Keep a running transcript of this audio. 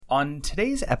On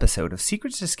today's episode of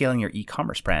Secrets to Scaling Your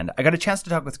E-commerce Brand, I got a chance to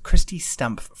talk with Christy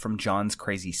Stumpf from John's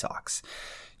Crazy Socks.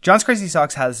 John's Crazy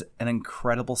Socks has an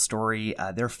incredible story.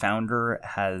 Their founder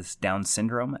has Down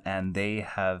syndrome, and they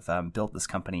have built this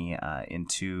company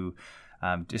into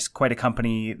just quite a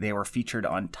company. They were featured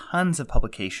on tons of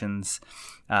publications,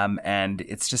 and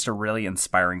it's just a really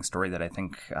inspiring story that I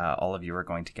think all of you are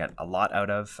going to get a lot out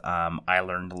of. I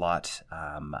learned a lot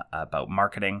about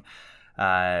marketing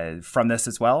from this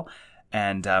as well.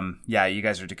 And you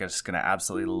guys are just going to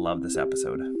absolutely love this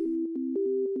episode.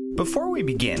 Before we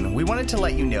begin, we wanted to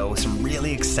let you know some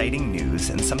really exciting news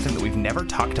and something that we've never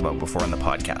talked about before on the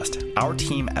podcast. Our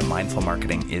team at Mindful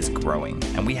Marketing is growing,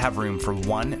 and we have room for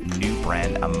one new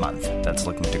brand a month that's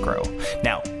looking to grow.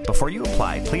 Now, before you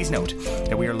apply, please note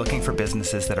that we are looking for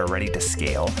businesses that are ready to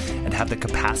scale and have the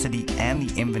capacity and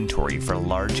the inventory for a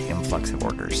large influx of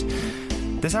orders.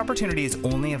 This opportunity is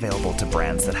only available to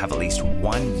brands that have at least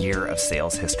 1 year of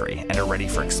sales history and are ready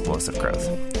for explosive growth.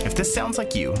 If this sounds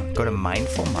like you, go to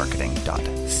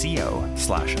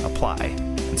mindfulmarketing.co/apply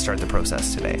and start the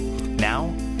process today. Now,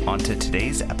 on to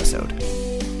today's episode.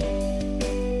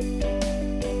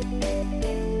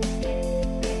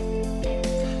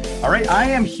 All right, I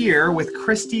am here with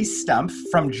Christy Stumpf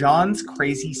from John's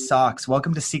Crazy Socks.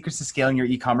 Welcome to Secrets to Scaling Your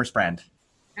E-commerce Brand.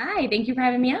 Hi, thank you for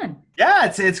having me on.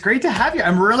 Yeah, it's great to have you.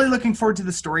 I'm really looking forward to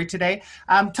the story today.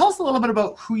 Tell us a little bit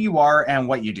about who you are and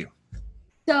what you do.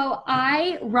 So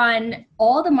I run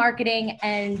all the marketing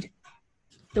and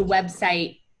the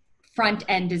website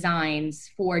front-end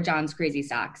designs for John's Crazy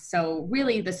Socks. So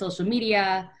really the social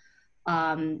media,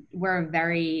 we're a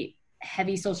very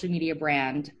heavy social media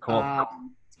brand. Cool.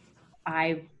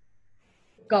 I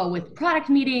go with product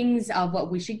meetings of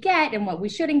what we should get and what we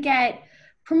shouldn't get.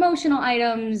 Promotional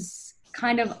items,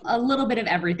 kind of a little bit of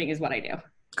everything is what I do.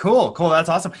 Cool. That's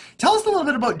awesome. Tell us a little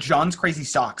bit about John's Crazy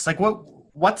Socks. Like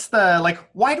what's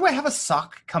why do I have a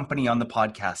sock company on the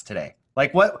podcast today?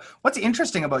 Like what's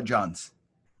interesting about John's?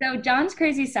 So John's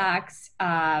Crazy Socks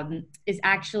is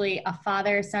actually a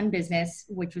father-son business,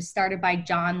 which was started by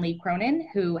John Lee Cronin,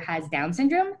 who has Down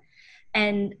syndrome.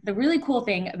 And the really cool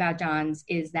thing about John's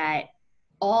is that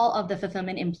all of the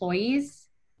fulfillment employees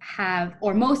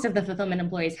most of the fulfillment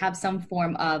employees have some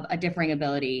form of a differing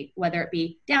ability, whether it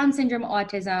be Down syndrome,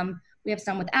 autism. We have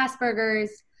some with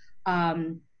Asperger's,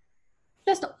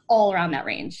 just all around that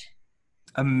range.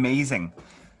 Amazing.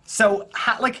 So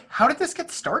how did this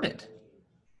get started?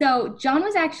 So John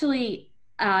was actually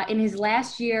in his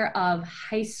last year of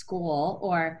high school,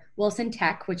 or Wilson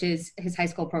Tech, which is his high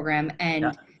school program.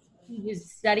 And he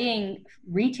was studying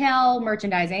retail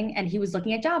merchandising, and he was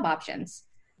looking at job options.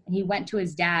 And he went to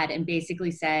his dad and basically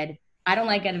said, I don't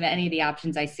like any of the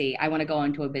options I see. I want to go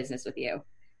into a business with you.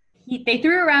 They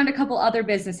threw around a couple other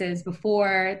businesses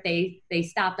before they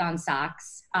stopped on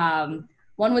socks.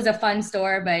 One was a fun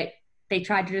store, but they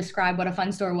tried to describe what a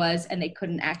fun store was, and they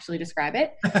couldn't actually describe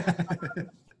it.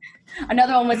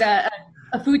 Another one was a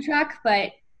food truck,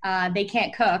 but they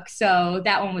can't cook, so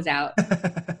that one was out.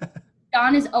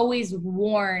 John has always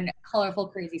worn colorful,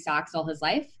 crazy socks all his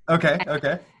life.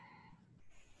 Okay.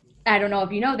 I don't know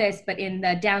if you know this, but in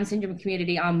the Down syndrome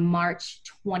community on March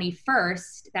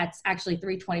 21st, that's actually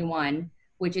 3/21,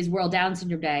 which is World Down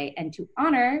Syndrome Day. And to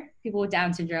honor people with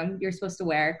Down syndrome, you're supposed to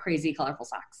wear crazy, colorful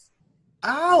socks.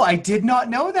 Oh, I did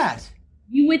not know that.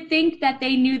 You would think that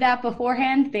they knew that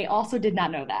beforehand. They also did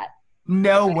not know that.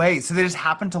 No way. So they just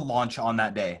happened to launch on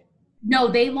that day? No,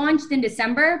 they launched in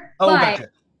December. Oh, gotcha.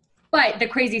 But the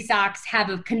crazy socks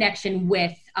have a connection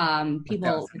with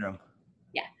people.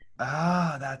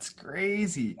 Oh, that's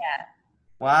crazy. Yeah.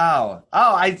 Wow.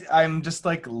 Oh, I'm just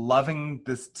loving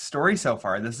this story so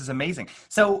far. This is amazing.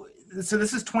 So this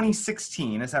is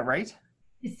 2016, is that right?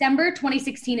 December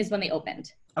 2016 is when they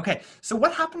opened. Okay. So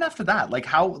what happened after that?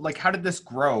 How did this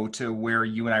grow to where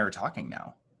you and I are talking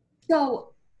now?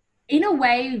 So in a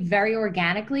way, very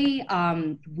organically,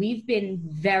 we've been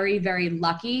very, very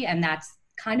lucky, and that's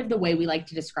kind of the way we like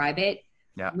to describe it.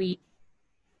 Yeah.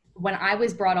 When I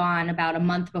was brought on about a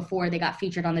month before they got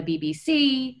featured on the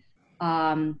BBC,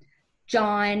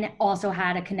 John also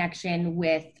had a connection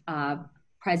with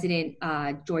President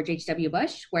George H.W.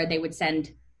 Bush, where they would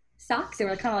send socks. They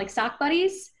were kind of like sock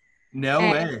buddies. No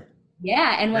way.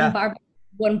 Yeah. And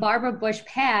when Barbara Bush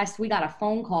passed, we got a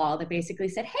phone call that basically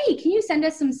said, hey, can you send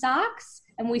us some socks?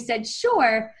 And we said,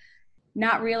 sure,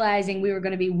 not realizing we were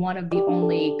going to be one of the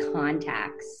only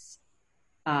contacts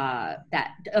that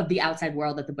of the outside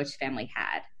world that the Bush family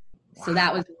had. Wow. So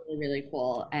that was really, really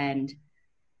cool. And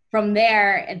from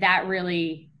there, that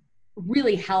really,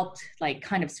 really helped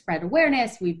kind of spread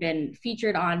awareness. We've been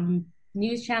featured on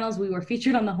news channels. We were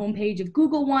featured on the homepage of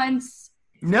Google once.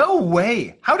 No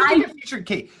way. How did you get featured,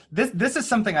 Kate? This is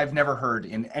something I've never heard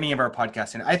in any of our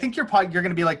podcasts. And I think you're going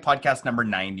to be like podcast number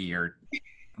 90 or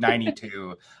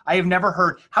 92. I have never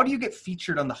heard. How do you get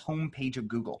featured on the homepage of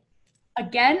Google?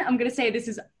 Again, I'm going to say this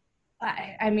is,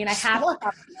 I have to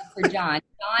talk for John.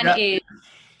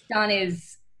 John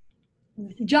is,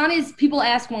 people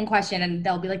ask one question and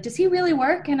they'll be like, does he really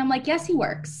work? And I'm like, yes, he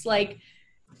works. Like,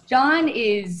 John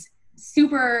is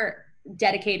super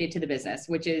dedicated to the business,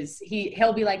 which is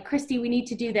he'll be like, Christy, we need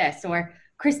to do this, or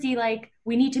Christy, like,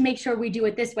 we need to make sure we do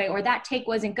it this way, or that take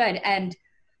wasn't good.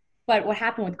 But what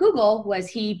happened with Google was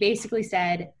he basically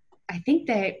said, I think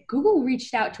that Google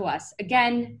reached out to us.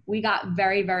 Again, we got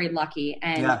very, very lucky.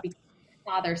 And because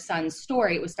father-son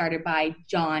story, it was started by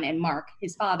John and Mark,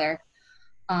 his father.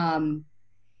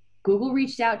 Google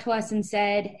reached out to us and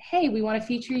said, hey, we want to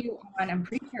feature you on, I'm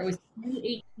pretty sure it was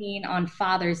 2018 on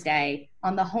Father's Day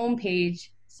on the homepage.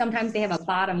 Sometimes they have a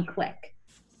bottom click.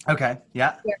 Okay.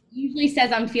 Yeah. Where it usually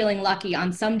says I'm feeling lucky.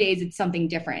 On some days it's something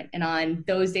different. And on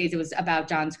those days it was about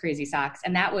John's Crazy Socks.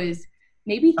 And that was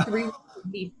maybe 3 weeks of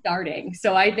me starting.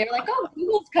 So they're like, oh,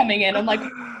 Google's coming in. I'm like,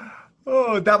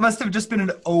 oh, that must have just been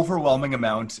an overwhelming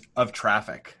amount of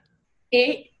traffic.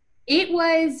 It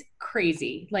was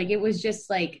crazy. Like, it was just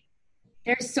like,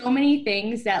 there's so many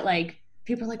things that like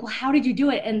people are like, well, how did you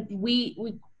do it? And we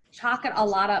chalk it a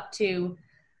lot up to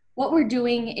what we're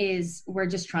doing is we're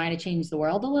just trying to change the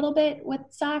world a little bit with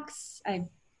socks.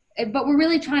 But we're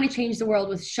really trying to change the world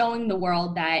with showing the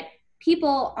world that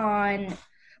people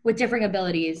with different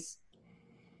abilities,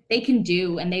 they can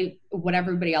do what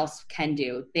everybody else can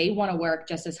do. They want to work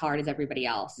just as hard as everybody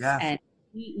else. Yeah. And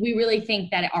we really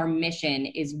think that our mission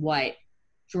is what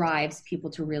drives people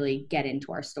to really get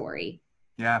into our story.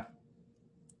 Yeah.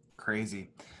 Crazy.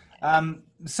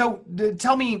 So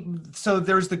tell me, so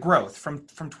there's the growth from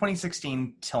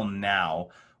 2016 till now.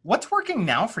 What's working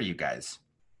now for you guys?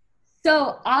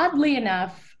 So oddly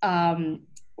enough,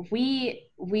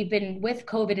 we've been with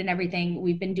COVID and everything.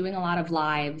 We've been doing a lot of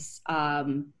lives.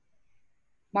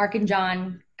 Mark and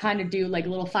John kind of do like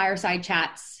little fireside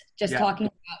chats, just talking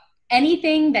about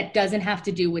anything that doesn't have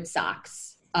to do with socks.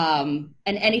 And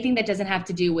anything that doesn't have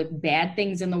to do with bad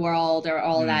things in the world or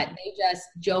all of that. They just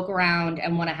joke around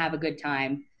and want to have a good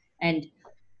time. And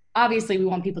obviously we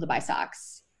want people to buy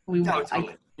socks. I love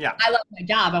my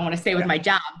job. I want to stay with my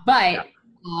job, but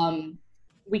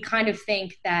we kind of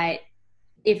think that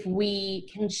if we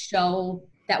can show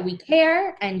that we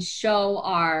care and show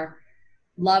our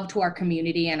love to our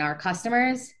community and our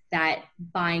customers, that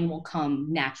buying will come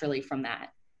naturally from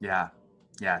that. Yeah.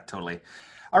 Yeah, totally.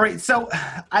 All right. So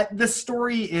this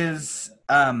story is,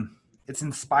 it's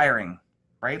inspiring,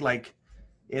 right? Like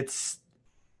I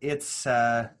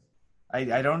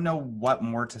don't know what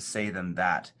more to say than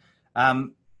that.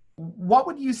 What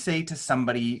would you say to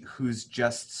somebody who's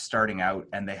just starting out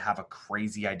and they have a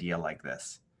crazy idea like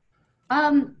this?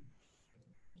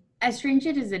 As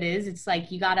stringent as it is, it's like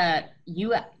you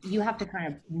have to kind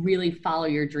of really follow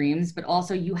your dreams, but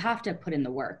also you have to put in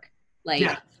the work. Like,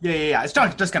 yeah. It's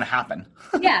not just going to happen.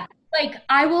 Yeah. Like,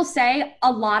 I will say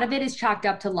a lot of it is chalked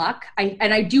up to luck.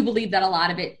 I do believe that a lot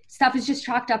of stuff is just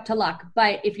chalked up to luck.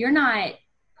 But if you're not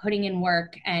putting in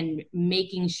work and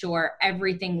making sure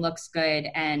everything looks good,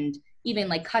 and even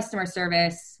like customer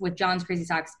service with John's Crazy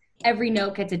Socks, every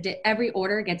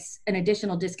order gets an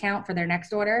additional discount for their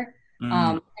next order, and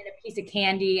a piece of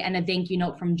candy and a thank you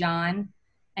note from John.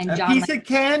 And a John, piece of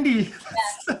candy.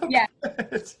 Yeah.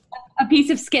 A piece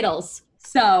of Skittles.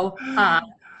 So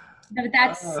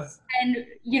that's, and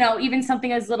even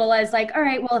something as little as like, all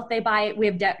right, well, if they buy it, we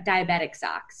have diabetic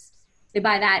socks. They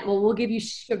buy that, well, we'll give you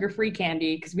sugar-free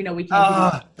candy because we know we can't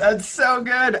do that. That's so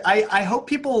good. I hope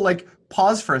people like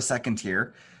pause for a second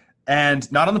here,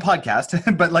 and not on the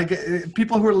podcast, but like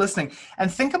people who are listening, and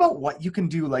think about what you can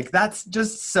do. Like, that's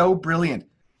just so brilliant.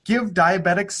 Give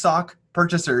diabetic sock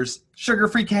purchasers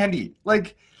sugar-free candy.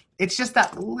 Like, it's just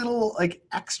that little like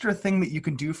extra thing that you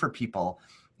can do for people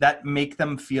that make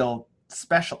them feel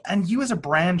special. And you as a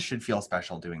brand should feel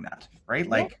special doing that, right?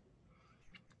 Like,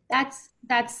 that's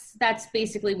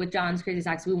basically with John's Crazy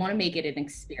Socks. We want to make it an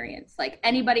experience. Like,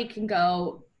 anybody can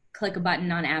go click a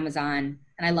button on Amazon,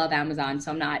 and I love Amazon,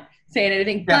 so I'm not saying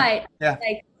anything, but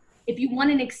like, if you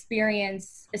want an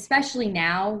experience, especially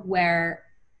now where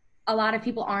a lot of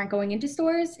people aren't going into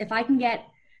stores, if I can get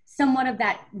somewhat of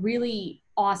that really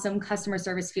awesome customer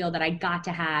service feel that I got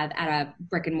to have at a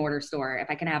brick and mortar store, if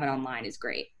I can have it online, is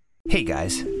great. Hey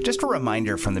guys, just a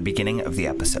reminder from the beginning of the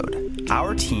episode.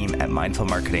 Our team at Mindful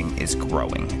Marketing is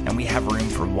growing, and we have room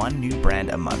for one new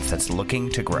brand a month that's looking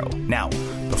to grow. Now,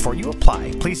 before you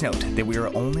apply, please note that we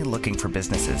are only looking for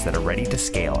businesses that are ready to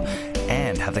scale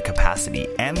and have the capacity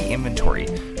and the inventory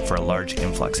for a large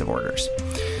influx of orders.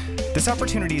 This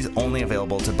opportunity is only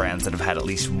available to brands that have had at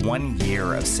least 1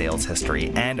 year of sales history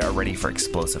and are ready for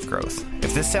explosive growth.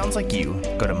 If this sounds like you,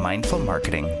 go to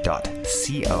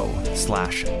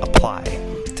mindfulmarketing.co/apply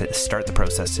to start the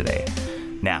process today.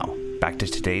 Now, back to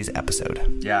today's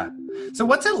episode. Yeah. So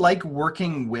what's it like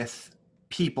working with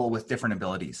people with different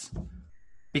abilities?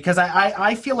 Because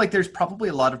I feel like there's probably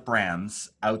a lot of brands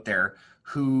out there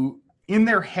who in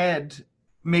their head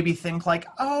maybe think like,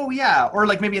 oh yeah, or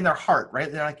like maybe in their heart, right?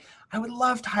 They're like, I would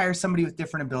love to hire somebody with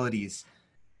different abilities.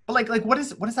 But like what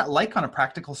is that like on a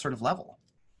practical sort of level?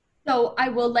 So I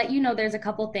will let you know there's a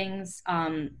couple things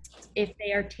if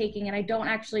they are taking, and I don't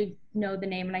actually know the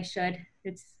name and I should,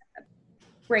 it's a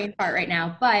brain fart right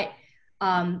now, but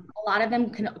a lot of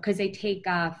them can, because they take,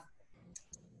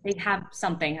 they have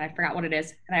something, I forgot what it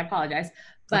is, and I apologize,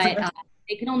 but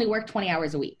they can only work 20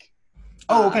 hours a week.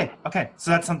 Oh, okay. Okay. So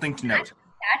that's something to note.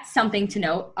 That's something to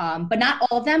note, but not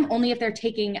all of them, only if they're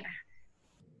taking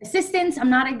assistance.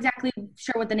 I'm not exactly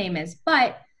sure what the name is,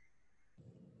 but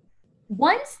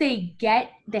once they get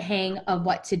the hang of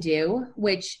what to do,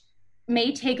 which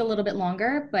may take a little bit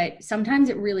longer, but sometimes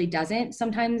it really doesn't.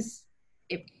 Sometimes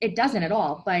it doesn't at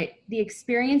all. But the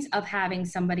experience of having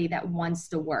somebody that wants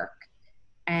to work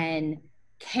and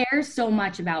cares so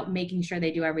much about making sure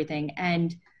they do everything.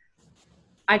 And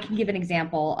I can give an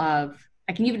example of,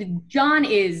 John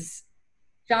is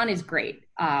great.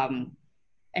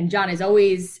 And John is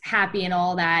always happy and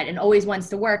all that, and always wants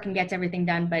to work and gets everything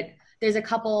done. But there's a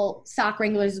couple sock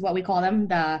wranglers is what we call them,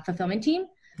 the fulfillment team.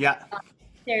 Yeah.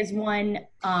 There's one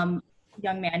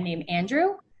young man named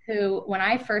Andrew who, when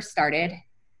I first started,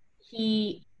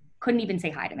 he couldn't even say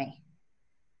hi to me.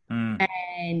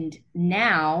 And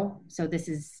now, so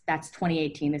that's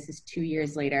 2018. This is 2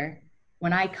 years later.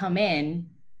 When I come in,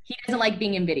 he doesn't like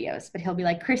being in videos, but he'll be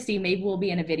like, Christy, maybe we'll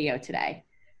be in a video today.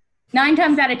 9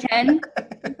 times out of 10, he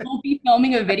won't be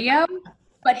filming a video,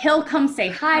 but he'll come say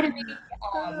hi to me.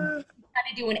 Had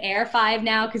to do an Air 5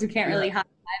 now because we can't really high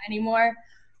five anymore.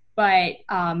 But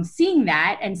seeing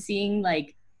that and seeing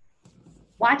like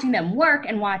watching them work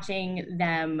and watching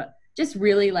them just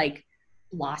really like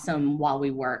blossom while we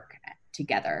work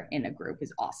together in a group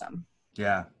is awesome.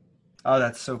 Yeah. Oh,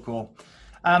 that's so cool.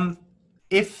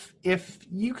 If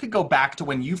you could go back to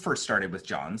when you first started with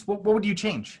John's, what would you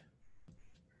change?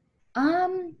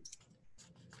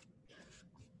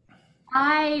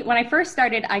 When I first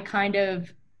started, I kind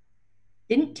of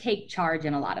didn't take charge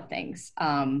in a lot of things.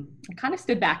 I kind of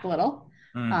stood back a little.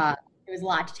 There was a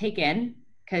lot to take in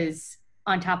because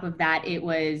on top of that,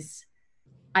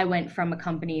 I went from a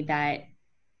company that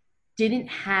didn't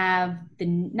have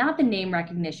not the name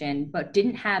recognition, but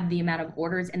didn't have the amount of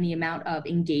orders and the amount of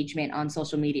engagement on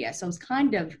social media. So I was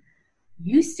kind of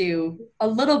used to a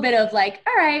little bit of like,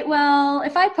 all right, well,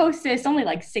 if I post this, only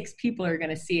like 6 people are going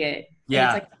to see it.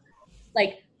 Yeah. And it's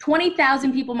like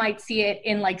 20,000 people might see it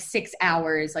in like 6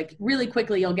 hours. Like really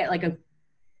quickly, you'll get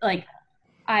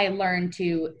I learned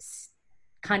to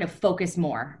kind of focus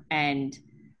more, and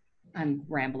I'm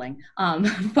rambling,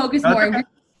 focus more. Okay.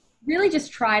 Really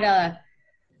just you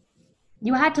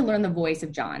had to learn the voice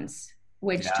of John's,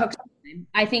 which took time.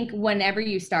 I think whenever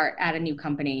you start at a new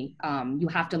company, you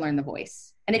have to learn the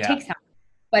voice, and it takes time,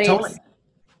 but totally.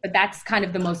 But that's kind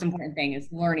of the most important thing is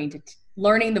learning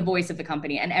the voice of the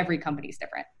company, and every company is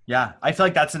different. Yeah. I feel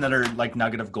like that's another like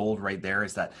nugget of gold right there,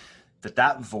 is that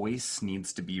voice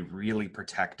needs to be really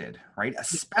protected, right?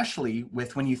 Especially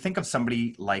with when you think of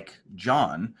somebody like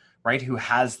John, right, who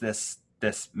has this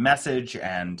message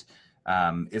and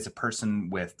is a person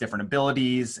with different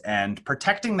abilities, and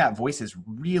protecting that voice is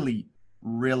really,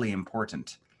 really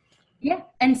important. Yeah.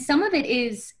 And some of it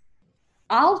is,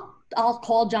 I'll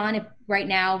call John if right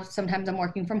now, sometimes I'm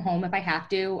working from home if I have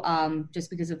to, just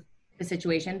because of the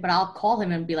situation, but I'll call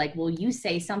him and be like, will you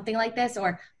say something like this?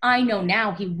 Or I know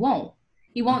now he won't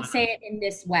say it in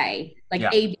this way, like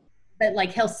but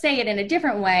like he'll say it in a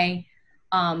different way.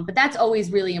 But that's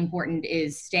always really important,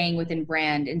 is staying within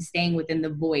brand and staying within the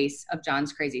voice of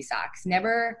John's Crazy Socks.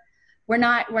 We're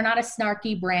not a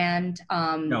snarky brand.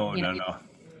 No.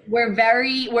 We're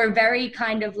very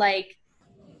kind of like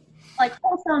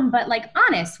wholesome, but like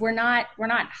honest. We're not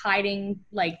hiding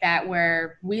like that,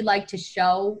 where we like to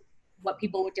show what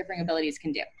people with differing abilities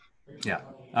can do. Yeah.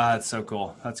 That's so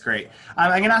cool. That's great.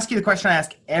 I'm going to ask you the question I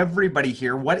ask everybody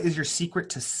here. What is your secret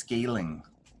to scaling?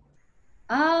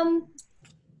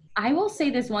 I will say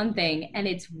this one thing, and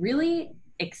it's really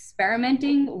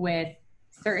experimenting with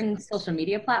certain social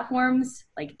media platforms,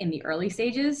 like in the early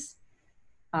stages.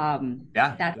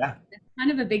 That's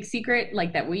kind of a big secret,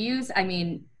 like that we use. I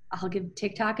mean, I'll give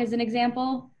TikTok as an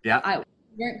example. Yeah.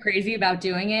 We weren't crazy about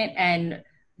doing it, and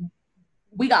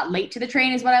we got late to the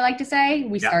train, is what I like to say.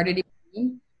 We started,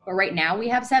 but right now we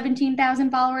have 17,000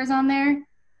 followers on there,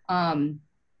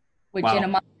 which in a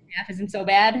month and a half isn't so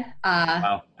bad.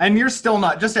 Wow. And you're still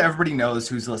not, just so everybody knows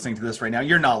who's listening to this right now,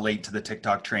 you're not late to the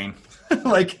TikTok train.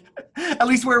 Like, at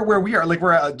least where we are, like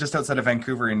we're just outside of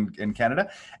Vancouver in Canada.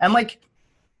 And like,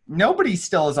 nobody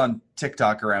still is on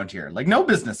TikTok around here. Like, no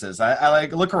businesses. I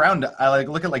like look around. I like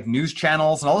look at like news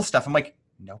channels and all this stuff. I'm like,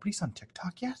 nobody's on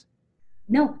TikTok yet?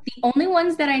 No, the only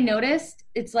ones that I noticed,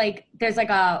 it's like, there's like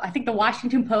I think the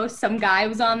Washington Post, some guy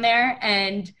was on there,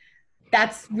 and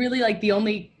that's really like the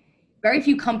only, very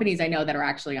few companies I know that are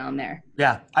actually on there.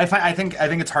 Yeah, I think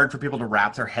it's hard for people to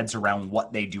wrap their heads around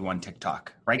what they do on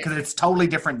TikTok, right? Because it's totally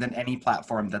different than any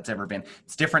platform that's ever been.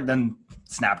 It's different than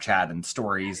Snapchat and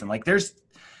stories, and like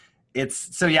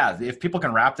if people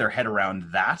can wrap their head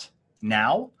around that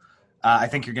now, I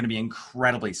think you're going to be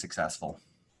incredibly successful.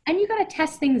 And you got to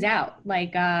test things out.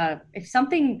 Like if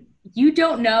something you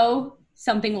don't know,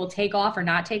 something will take off or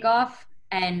not take off.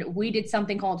 And we did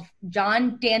something called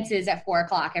John dances at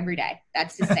 4:00 every day.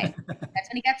 That's his thing. That's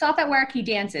when he gets off at work, he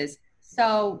dances.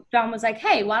 So John was like,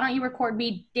 hey, why don't you record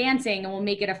me dancing and we'll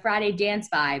make it a Friday dance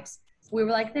vibes. We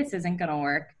were like, this isn't going to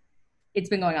work. It's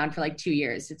been going on for like 2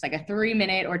 years. It's like a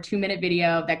 3-minute or 2-minute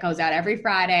video that goes out every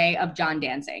Friday of John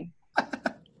dancing.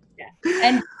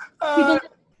 And people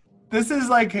this is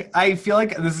like, I feel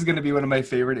like this is going to be one of my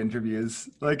favorite interviews.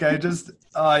 Like, I just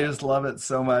love it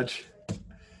so much.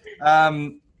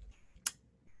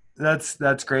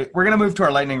 That's great. We're going to move to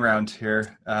our lightning round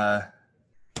here.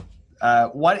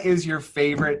 What is your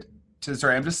favorite,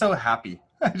 sorry, I'm just so happy.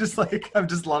 I'm just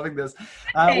loving this.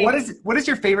 What is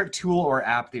your favorite tool or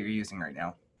app that you're using right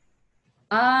now?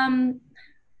 I'm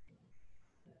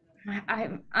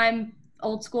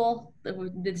old school.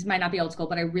 This might not be old school,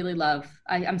 but I really love,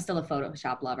 I'm still a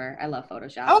Photoshop lover. I love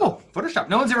Photoshop. Oh, Photoshop.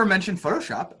 No one's ever mentioned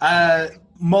Photoshop.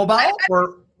 Mobile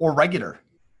or regular?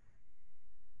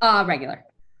 Regular.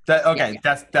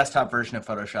 That's desktop version of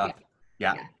Photoshop.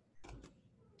 Yeah.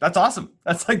 That's awesome.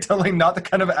 That's like totally not the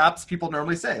kind of apps people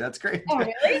normally say. That's great. Oh,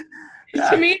 really?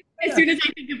 To me, as soon as I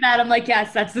think of that, I'm like,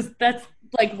 yes, that's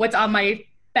like what's on my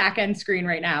back end screen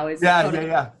right now. Is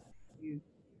Yeah.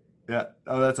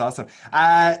 Oh, that's awesome.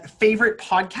 Favorite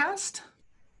podcast?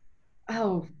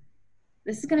 Oh,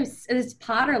 it's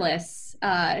Potterless.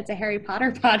 It's a Harry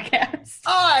Potter podcast.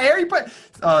 Oh, Harry Potter.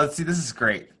 Oh, see, this is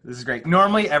great.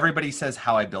 Normally, everybody says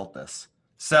how I built this.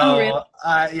 So,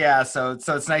 really? So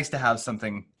it's nice to have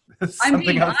something outside of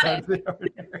the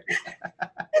ordinary.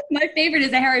 My favorite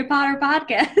is a Harry Potter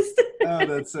podcast. Oh,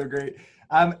 that's so great.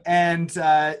 And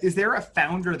is there a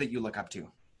founder that you look up to?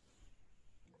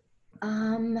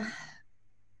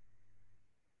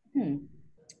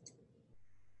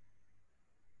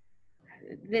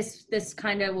 This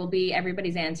kind of will be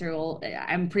everybody's answer.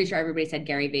 I'm pretty sure everybody said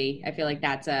Gary Vee. I feel like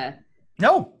that's a...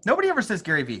 No, nobody ever says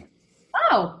Gary Vee.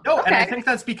 Oh, no, okay. And I think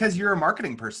that's because you're a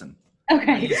marketing person.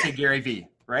 Okay. You say Gary Vee,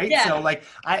 right? Yeah. So like,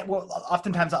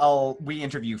 oftentimes we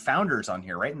interview founders on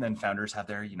here, right? And then founders have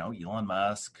their, Elon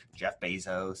Musk, Jeff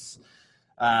Bezos.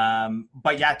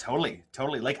 But yeah, totally.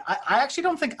 Like, I actually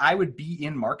don't think I would be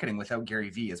in marketing without Gary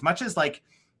Vee. As much as like,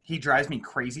 he drives me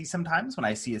crazy sometimes when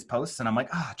I see his posts and I'm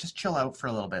like, just chill out for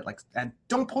a little bit. Like, and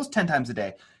don't post 10 times a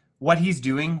day. What he's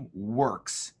doing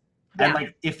works. Yeah. And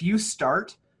like, if you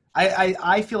start,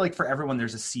 I feel like for everyone,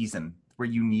 there's a season where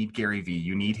you need Gary Vee.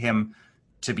 You need him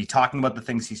to be talking about the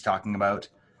things he's talking about.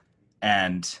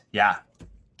 And yeah,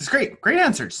 it's great. Great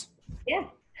answers. Yeah.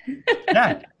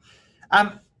 Yeah.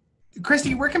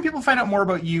 Christy, where can people find out more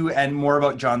about you and more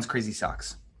about John's Crazy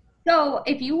Socks? So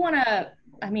if you want to,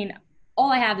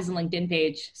 all I have is a LinkedIn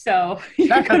page. So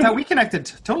that's how we connected,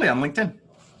 totally, on LinkedIn.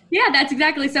 Yeah, that's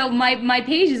exactly. So my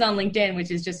page is on LinkedIn,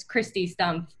 which is just Christy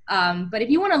Stumpf. But if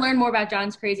you want to learn more about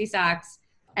John's Crazy Socks,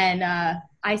 and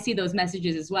I see those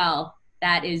messages as well,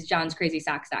 that is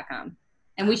johnscrazysocks.com.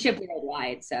 And we ship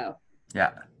worldwide, so.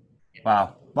 Yeah.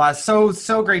 Wow. Well,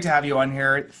 so great to have you on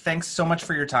here. Thanks so much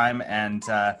for your time. And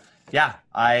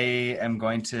I am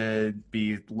going to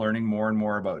be learning more and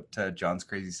more about John's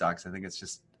Crazy Socks. I think it's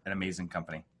just an amazing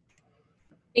company.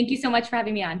 Thank you so much for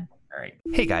having me on. All right.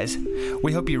 Hey guys,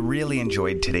 we hope you really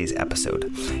enjoyed today's episode.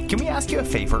 Can we ask you a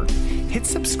favor? Hit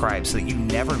subscribe so that you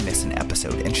never miss an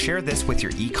episode and share this with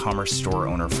your e-commerce store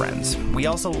owner friends. We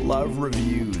also love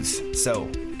reviews. So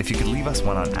if you could leave us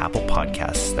one on Apple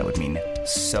Podcasts, that would mean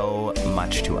so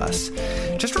much to us.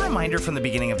 Just a reminder from the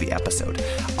beginning of the episode,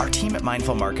 our team at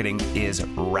Mindful Marketing is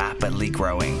rapidly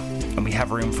growing, and we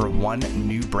have room for one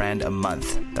new brand a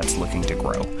month that's looking to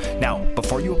grow. Now,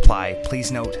 before you apply,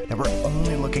 please note that we're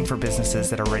only looking for businesses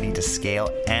that are ready to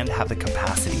scale and have the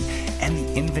capacity and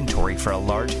the inventory for a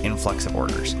large influx of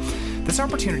orders. This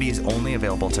opportunity is only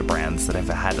available to brands that have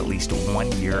had at least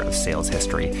 1 year of sales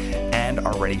history and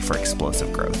are ready for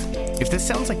explosive growth. If this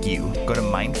sounds like you, go to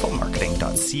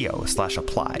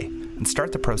mindfulmarketing.co/apply and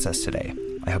start the process today.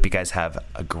 I hope you guys have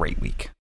a great week.